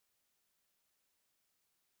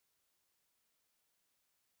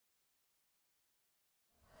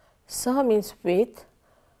Sa means with,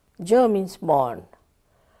 Ja means born.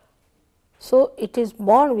 So, it is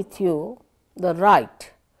born with you the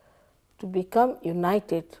right to become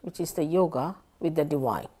united, which is the yoga, with the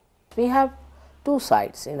divine. We have two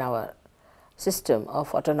sides in our system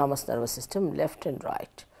of autonomous nervous system, left and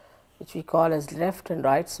right, which we call as left and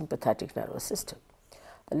right sympathetic nervous system.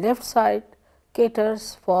 The left side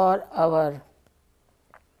caters for our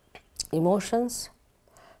emotions,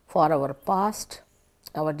 for our past,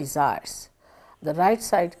 our desires. The right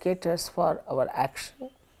side caters for our action,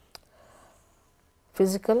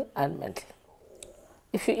 physical and mental.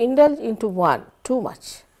 If you indulge into one too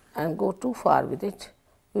much and go too far with it,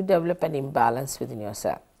 you develop an imbalance within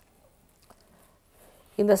yourself.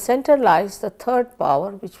 In the center lies the third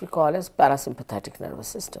power, which we call as parasympathetic nervous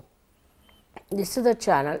system. This is the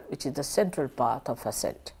channel which is the central path of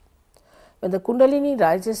ascent. When the Kundalini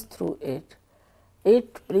rises through it,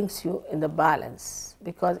 it brings you in the balance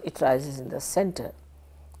because it rises in the center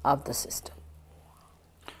of the system.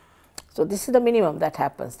 So, this is the minimum that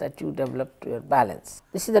happens, that you develop your balance.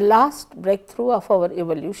 This is the last breakthrough of our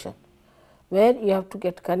evolution, where you have to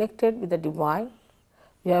get connected with the divine,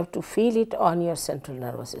 you have to feel it on your central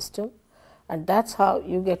nervous system, and that is how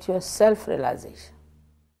you get your self realization.